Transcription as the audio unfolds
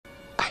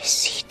I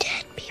see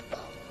dead people.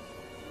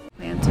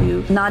 And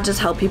to not just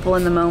help people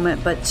in the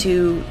moment, but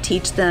to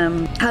teach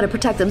them how to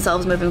protect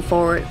themselves moving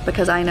forward,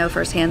 because I know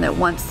firsthand that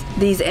once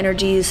these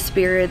energies,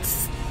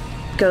 spirits,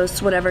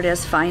 ghosts, whatever it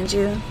is, find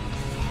you,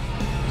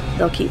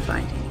 they'll keep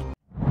finding you.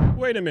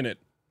 Wait a minute.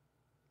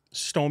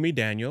 Stormy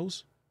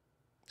Daniels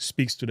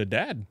speaks to the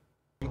dead.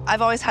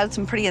 I've always had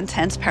some pretty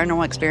intense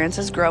paranormal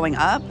experiences growing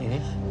up,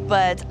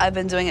 but I've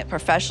been doing it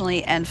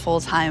professionally and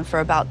full-time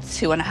for about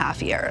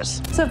 2.5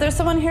 years. So if there's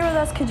someone here with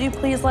us, could you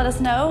please let us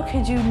know?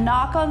 Could you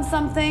knock on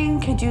something?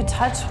 Could you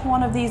touch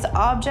one of these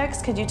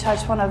objects? Could you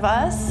touch one of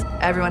us?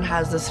 Everyone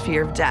has this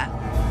fear of death.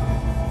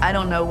 I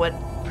don't know what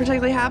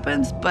particularly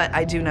happens, but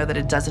I do know that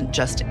it doesn't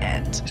just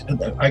end.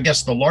 I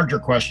guess the larger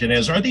question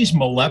is, are these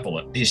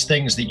malevolent, these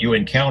things that you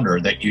encounter,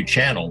 that you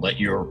channel, that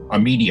you're a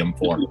medium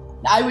for?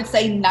 I would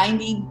say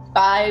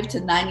 95 to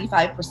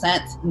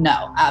 95%,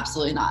 no,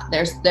 absolutely not.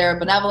 They're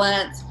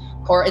benevolent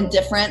or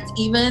indifferent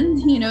even,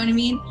 you know what I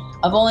mean?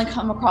 I've only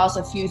come across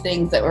a few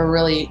things that were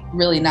really,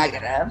 really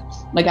negative.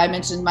 Like I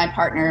mentioned my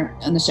partner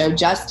in the show,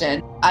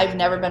 Justin. I've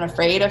never been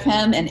afraid of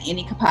him in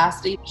any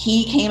capacity.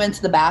 He came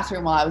into the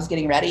bathroom while I was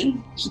getting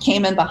ready. He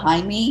came in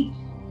behind me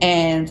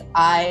and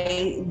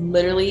I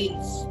literally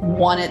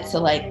wanted to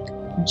like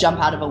jump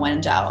out of a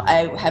window.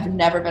 I have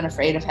never been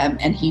afraid of him,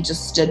 and he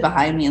just stood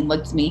behind me and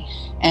looked at me,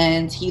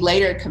 and he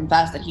later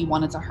confessed that he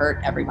wanted to hurt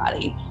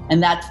everybody,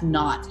 and that's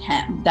not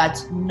him.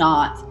 That's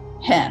not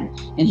him.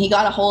 And he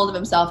got a hold of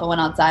himself and went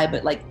outside,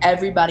 but like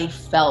everybody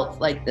felt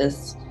like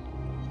this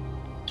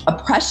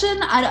oppression.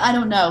 I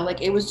don't know,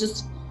 like it was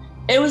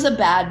a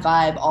bad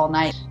vibe all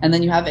night. And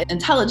then you have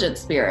intelligent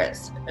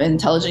spirits,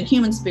 intelligent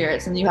human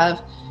spirits, and you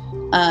have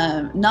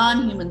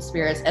non-human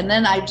spirits. And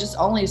then I just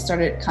only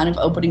started kind of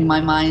opening my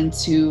mind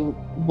to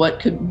what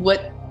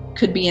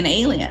could be an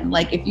alien.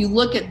 Like if you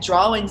look at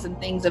drawings and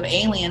things of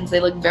aliens, they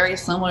look very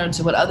similar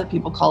to what other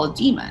people call a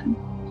demon.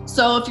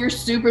 So if you're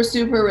super,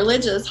 super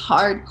religious,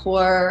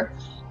 hardcore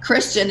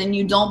Christian, and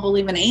you don't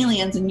believe in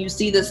aliens, and you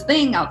see this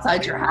thing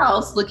outside your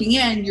house looking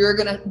in,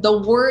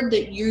 the word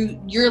that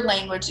your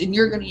language and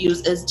you're gonna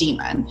use is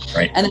demon.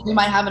 Right. And then you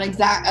might have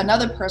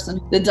another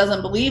person that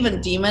doesn't believe in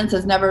demons,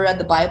 has never read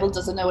the Bible,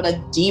 doesn't know what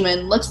a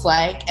demon looks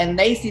like, and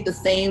they see the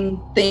same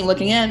thing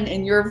looking in,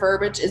 and your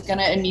verbiage is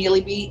gonna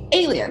immediately be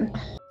alien.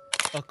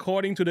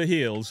 According to the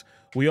Hills,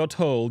 we are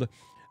told,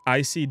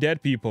 I see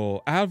dead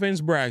people. Alvin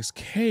Bragg's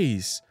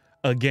case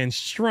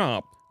against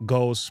Trump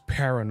goes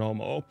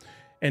paranormal.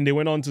 And they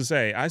went on to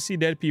say, I see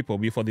dead people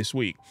before this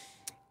week.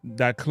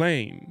 That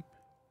claim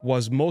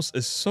was most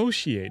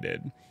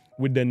associated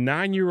with the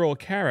 9-year-old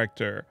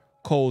character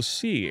Cole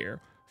Sear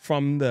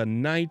from the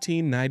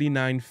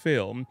 1999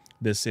 film,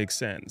 The Sixth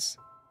Sense.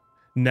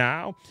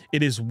 Now,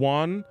 it is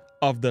one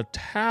of the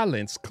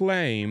talents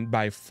claimed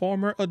by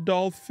former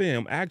adult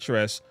film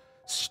actress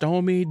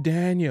Stormy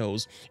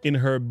Daniels in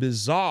her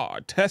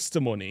bizarre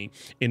testimony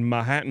in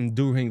Manhattan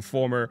during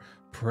former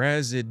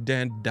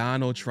President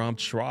Donald Trump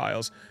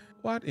trials.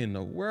 What in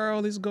the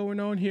world is going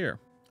on here?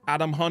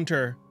 Adam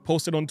Hunter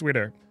posted on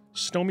Twitter,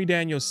 Stormy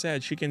Daniels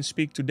said she can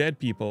speak to dead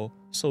people,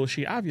 so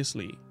she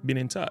obviously been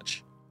in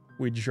touch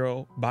with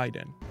Joe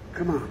Biden.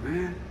 Come on,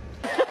 man.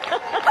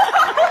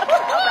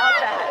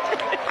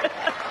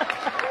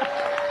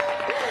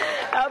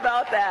 How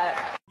about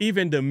that?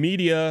 Even the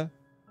media,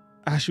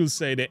 I should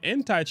say the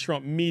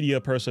anti-Trump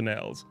media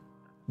personnel,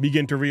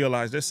 begin to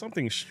realize there's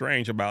something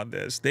strange about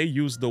this. They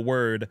use the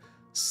word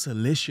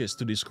salacious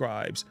to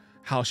describe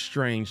how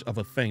strange of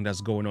a thing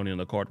that's going on in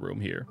the courtroom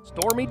here.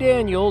 Stormy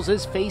Daniels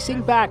is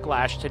facing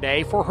backlash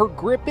today for her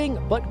gripping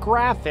but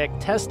graphic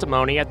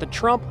testimony at the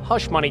Trump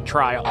hush money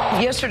trial.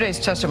 Yesterday's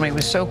testimony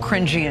was so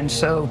cringy and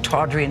so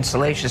tawdry and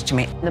salacious to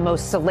me. The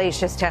most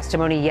salacious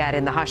testimony yet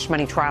in the hush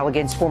money trial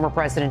against former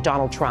President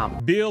Donald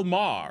Trump. Bill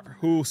Maher,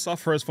 who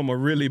suffers from a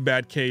really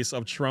bad case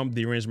of Trump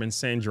derangement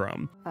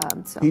syndrome.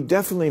 He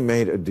definitely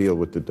made a deal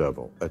with the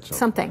devil. That's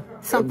something.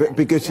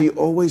 Because he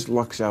always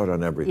lucks out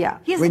on everything. Yeah.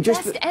 He has the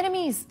best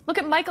enemies. Look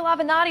at Michael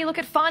Avenatti. Look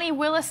at Fani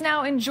Willis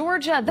now in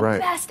Georgia. The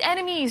best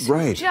enemies.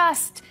 Right.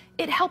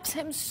 It helps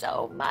him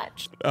so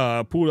much.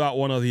 Pulled out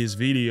one of his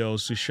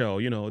videos to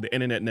show, the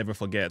internet never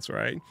forgets,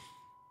 right?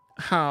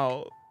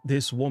 How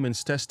this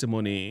woman's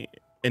testimony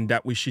and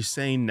that what she's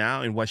saying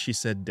now and what she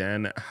said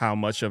then, how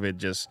much of it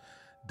just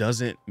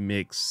doesn't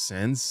make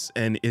sense.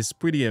 And it's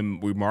pretty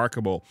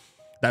remarkable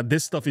that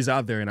this stuff is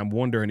out there. And I'm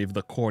wondering if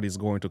the court is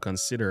going to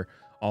consider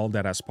all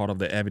that as part of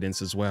the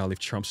evidence as well, if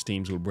Trump's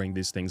teams will bring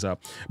these things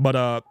up.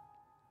 But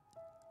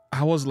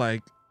I was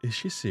like, is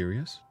she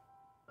serious?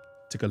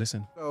 Take a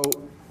listen. So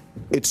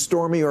it's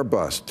Stormy or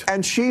bust.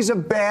 And she's a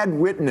bad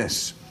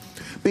witness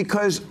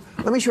because,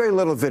 let me show you a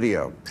little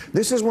video.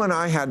 This is when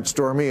I had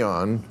Stormy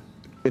on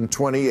in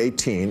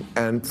 2018,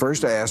 and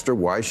first I asked her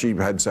why she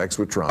had sex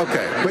with Trump.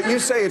 Okay, but you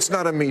say it's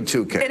not a Me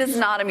Too case. It is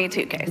not a Me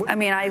Too case. I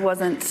mean, I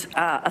wasn't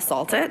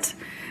assaulted.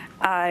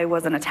 I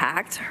wasn't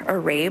attacked or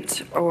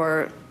raped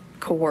or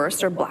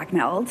coerced or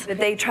blackmailed.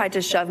 They tried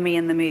to shove me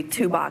in the Me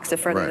Too box to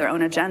further their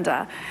own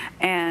agenda.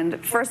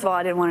 And first of all,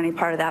 I didn't want any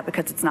part of that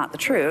because it's not the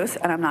truth,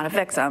 and I'm not a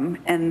victim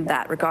in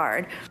that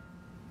regard.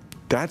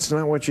 That's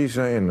not what she's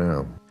saying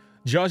now.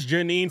 Judge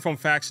Janine from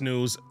Fox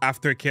News,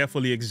 after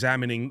carefully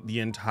examining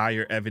the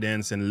entire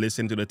evidence and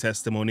listening to the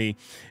testimony,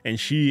 and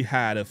she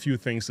had a few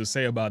things to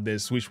say about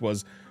this, which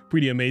was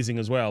pretty amazing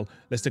as well.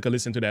 Let's take a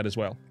listen to that as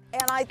well.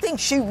 And I think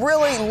she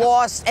really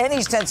lost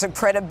any sense of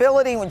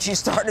credibility when she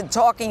started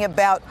talking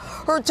about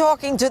her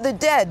talking to the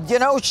dead. You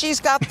know, she's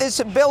got this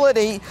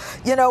ability.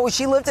 You know,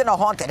 she lived in a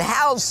haunted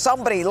house.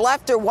 Somebody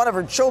left her. One of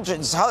her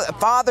children's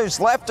fathers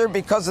left her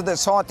because of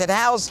this haunted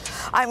house.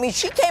 I mean,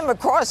 she came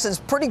across as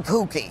pretty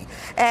kooky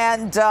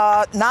and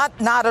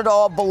not at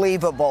all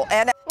believable.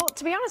 And well,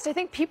 to be honest, I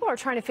think people are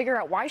trying to figure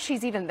out why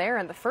she's even there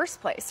in the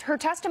first place. Her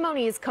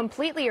testimony is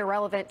completely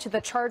irrelevant to the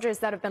charges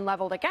that have been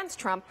leveled against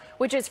Trump,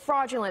 which is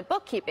fraudulent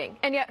bookkeeping.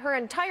 And yet her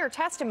entire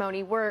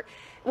testimony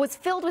was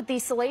filled with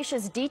these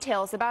salacious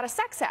details about a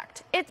sex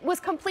act. It was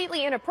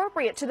completely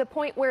inappropriate to the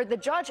point where the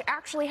judge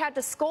actually had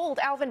to scold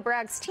Alvin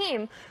Bragg's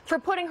team for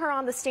putting her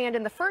on the stand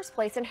in the first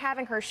place and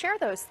having her share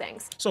those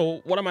things.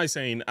 So what am I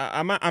saying?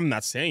 I'm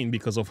not saying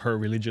because of her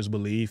religious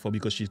belief or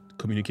because she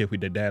communicates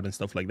with the dead and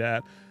stuff like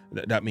that.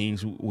 That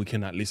means we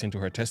cannot listen to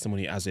her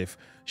testimony as if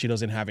she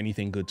doesn't have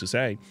anything good to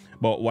say.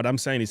 But what I'm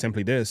saying is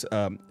simply this.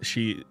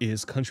 She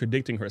is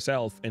contradicting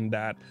herself in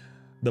that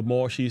the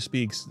more she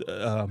speaks,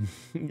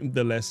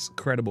 the less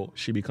credible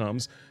she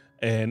becomes.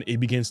 And it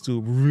begins to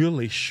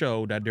really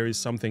show that there is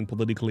something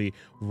politically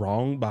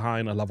wrong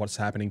behind a lot of what's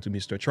happening to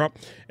Mr. Trump.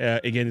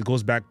 Again, it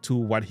goes back to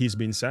what he's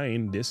been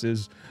saying. This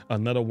is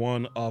another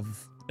one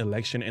of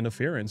election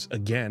interference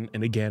again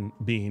and again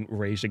being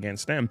raised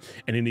against them.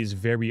 And it is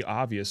very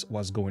obvious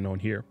what's going on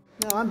here.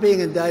 No, I'm being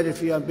indicted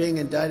for you. I'm being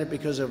indicted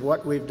because of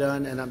what we've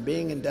done, and I'm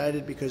being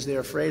indicted because they're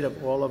afraid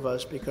of all of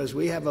us, because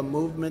we have a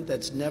movement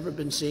that's never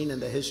been seen in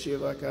the history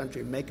of our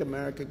country. Make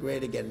America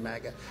great again,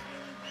 MAGA.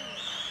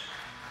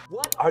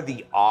 What are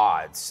the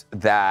odds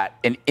that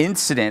an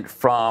incident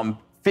from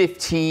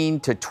 15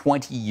 to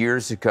 20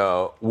 years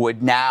ago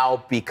would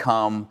now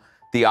become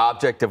the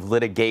object of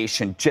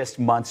litigation just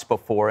months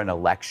before an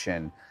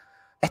election?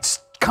 It's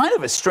kind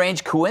of a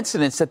strange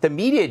coincidence that the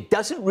media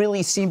doesn't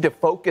really seem to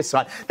focus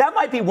on. That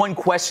might be one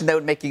question that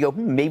would make you go,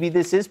 maybe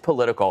this is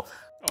political.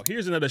 Oh,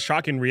 here's another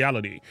shocking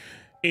reality.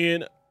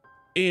 In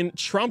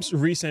Trump's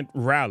recent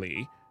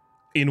rally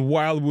in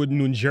Wildwood,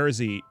 New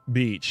Jersey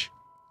Beach,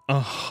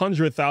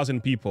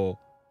 100,000 people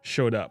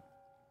showed up.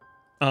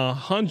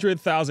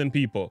 100,000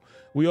 people.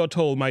 We are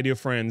told, my dear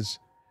friends,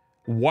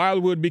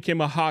 Wildwood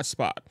became a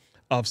hotspot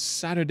of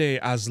Saturday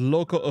as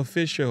local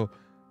official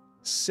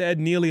said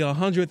nearly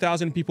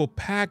 100,000 people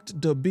packed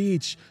the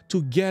beach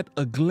to get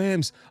a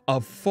glimpse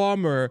of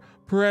former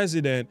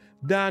President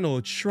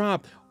Donald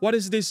Trump. What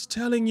is this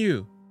telling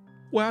you?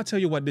 Well, I'll tell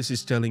you what this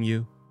is telling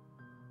you.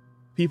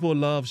 People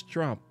love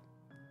Trump.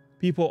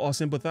 People are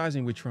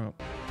sympathizing with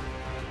Trump.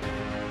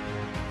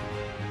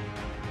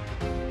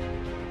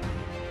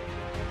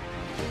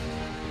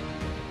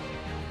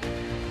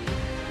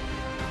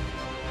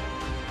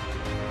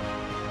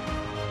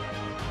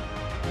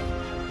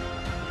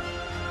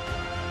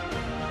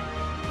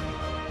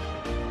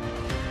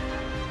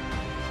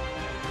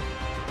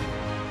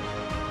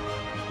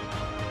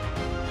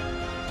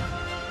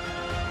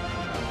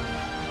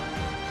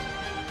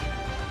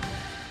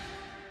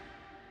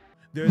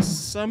 There's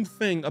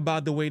something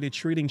about the way they're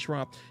treating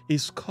Trump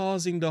is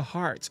causing the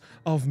hearts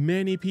of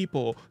many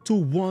people to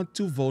want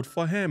to vote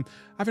for him.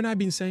 Haven't I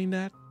been saying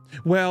that?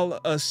 Well,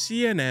 a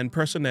CNN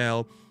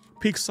personnel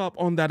picks up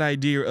on that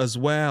idea as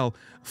well.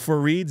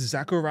 Fareed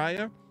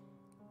Zakaria,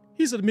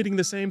 he's admitting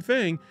the same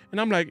thing. And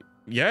I'm like,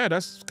 yeah,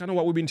 that's kind of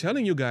what we've been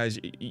telling you guys.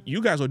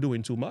 You guys are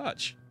doing too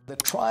much. The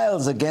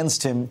trials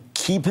against him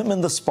keep him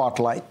in the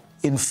spotlight,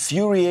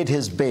 infuriate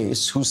his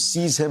base, who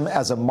sees him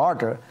as a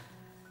martyr,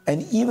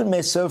 and even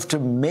may serve to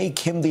make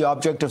him the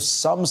object of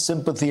some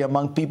sympathy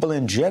among people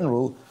in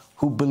general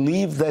who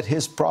believe that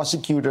his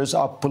prosecutors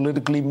are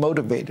politically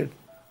motivated.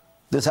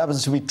 This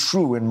happens to be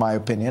true, in my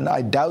opinion.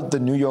 I doubt the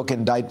New York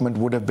indictment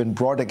would have been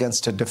brought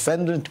against a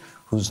defendant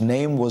whose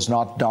name was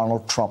not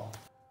Donald Trump.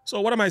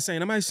 So what am I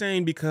saying? Am I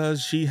saying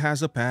because she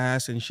has a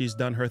past and she's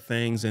done her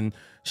things and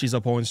she's a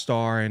porn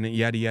star and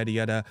yada, yada,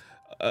 yada,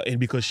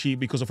 and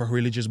because of her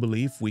religious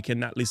belief, we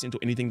cannot listen to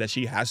anything that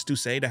she has to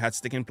say that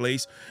has taken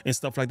place and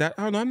stuff like that?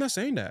 Oh, no, I'm not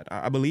saying that.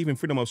 I believe in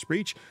freedom of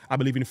speech. I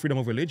believe in freedom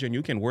of religion.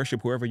 You can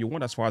worship whoever you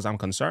want as far as I'm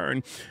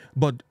concerned.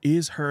 But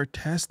is her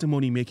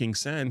testimony making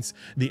sense?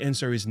 The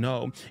answer is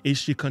no. Is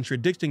she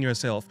contradicting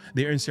herself?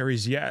 The answer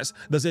is yes.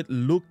 Does it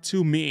look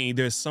to me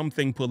there's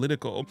something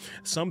political,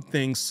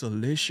 something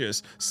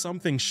salacious,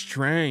 something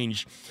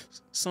strange,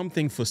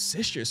 something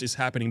facetious is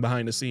happening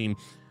behind the scene?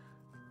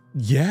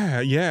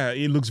 Yeah,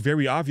 it looks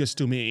very obvious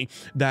to me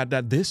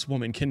that this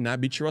woman cannot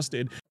be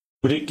trusted.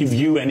 Would it give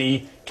you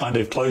any kind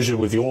of closure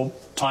with your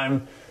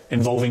time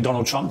involving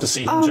Donald Trump to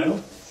see him in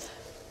jail?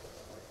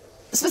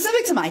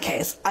 Specific to my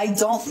case, I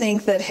don't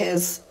think that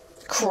his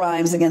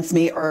crimes against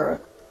me are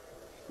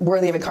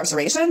worthy of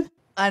incarceration.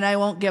 And I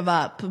won't give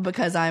up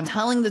because I'm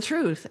telling the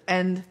truth.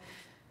 And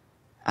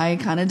I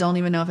kind of don't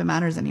even know if it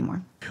matters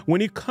anymore.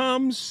 When it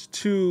comes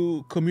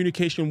to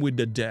communication with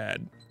the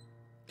dead,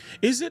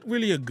 Is it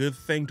really a good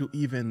thing to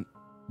even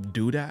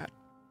do that?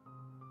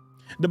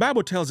 The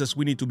Bible tells us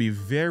we need to be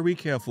very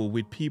careful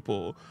with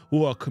people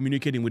who are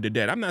communicating with the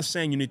dead. I'm not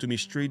saying you need to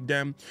mistreat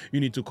them. You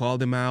need to call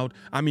them out.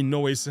 I'm in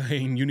no way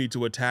saying you need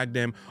to attack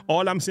them.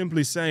 All I'm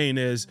simply saying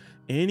is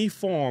any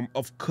form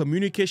of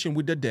communication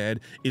with the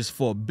dead is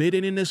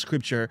forbidden in the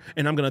scripture,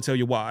 and I'm going to tell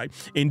you why.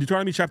 In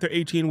Deuteronomy chapter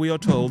 18, we are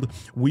told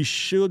we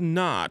should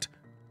not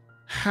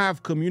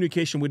have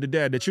communication with the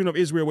dead. The children of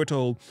Israel were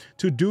told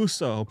to do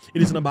so.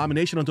 It is an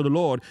abomination unto the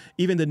Lord.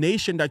 Even the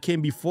nation that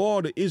came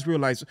before the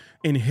Israelites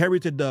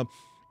inherited the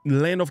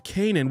land of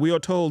Canaan. We are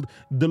told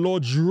the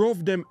Lord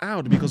drove them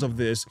out because of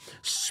this.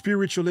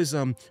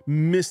 Spiritualism,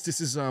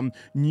 mysticism,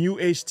 New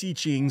Age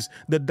teachings,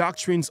 the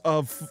doctrines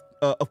of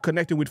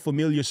connecting with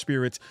familiar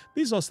spirits.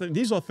 These are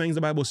things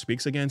the Bible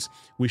speaks against.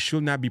 We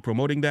should not be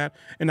promoting that.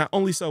 And not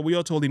only so, we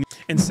are told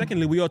and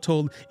secondly, we are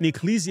told in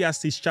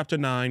Ecclesiastes chapter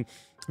 9,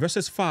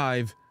 verses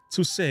 5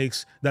 to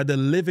 6, that the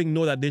living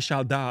know that they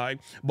shall die,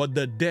 but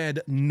the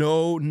dead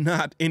know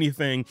not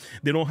anything.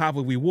 They don't have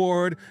a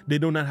reward. They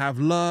do not have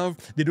love.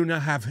 They do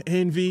not have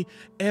envy.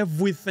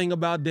 Everything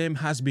about them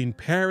has been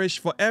perished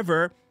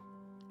forever,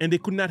 and they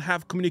could not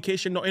have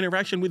communication nor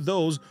interaction with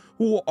those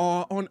who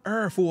are on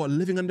earth, who are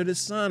living under the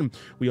sun.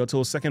 We are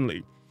told,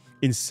 secondly,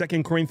 in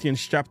 2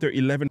 Corinthians chapter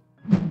 11,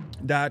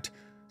 that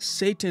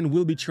Satan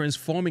will be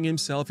transforming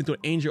himself into an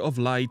angel of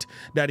light,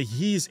 that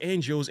his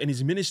angels and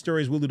his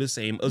ministers will do the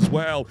same as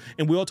well.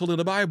 And we are told in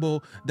the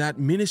Bible that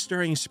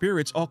ministering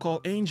spirits are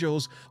called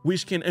angels,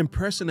 which can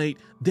impersonate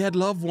dead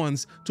loved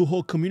ones to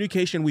hold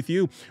communication with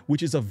you,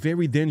 which is a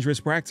very dangerous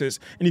practice.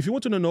 And if you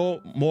want to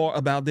know more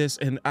about this,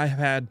 and I have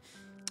had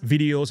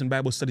videos and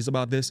Bible studies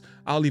about this,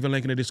 I'll leave a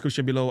link in the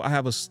description below. I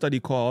have a study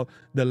called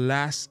The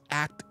Last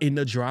Act in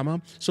the Drama.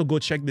 So go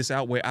check this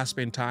out, where I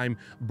spend time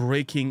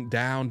breaking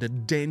down the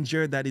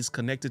danger that is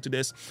connected to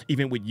this.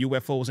 Even with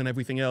UFOs and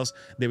everything else,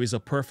 there is a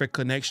perfect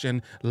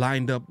connection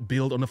lined up,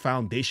 built on the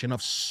foundation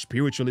of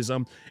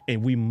spiritualism,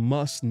 and we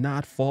must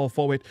not fall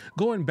for it.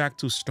 Going back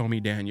to Stormy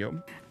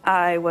Daniel.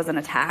 I wasn't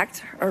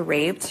attacked or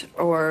raped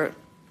or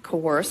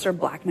coerced or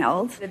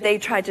blackmailed. They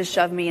tried to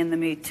shove me in the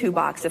Me Too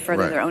box to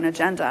further their own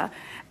agenda.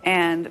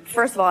 And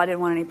first of all, I didn't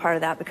want any part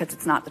of that because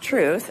it's not the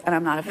truth, and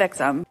I'm not a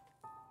victim.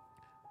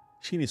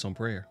 She needs some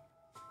prayer.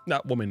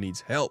 That woman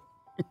needs help.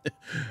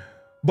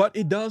 But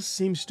it does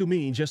seem to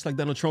me, just like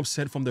Donald Trump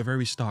said from the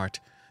very start,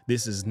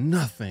 this is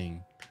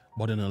nothing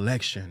but an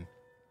election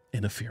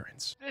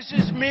interference. This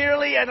is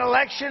merely an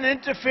election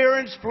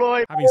interference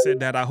ploy. Having said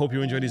that, I hope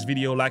you enjoyed this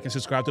video. Like and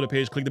subscribe to the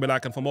page. Click the bell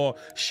icon for more.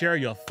 Share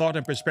your thought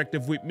and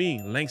perspective with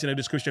me. Links in the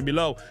description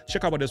below.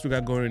 Check out what else we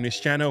got going on this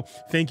channel.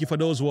 Thank you for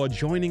those who are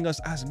joining us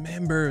as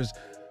members.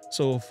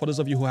 So for those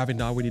of you who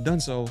haven't already done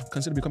so,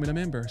 consider becoming a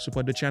member.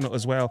 Support the channel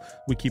as well.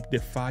 We keep the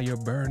fire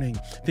burning.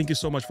 Thank you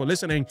so much for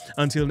listening.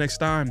 Until next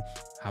time,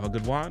 have a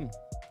good one.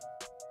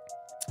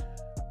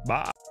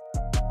 Bye.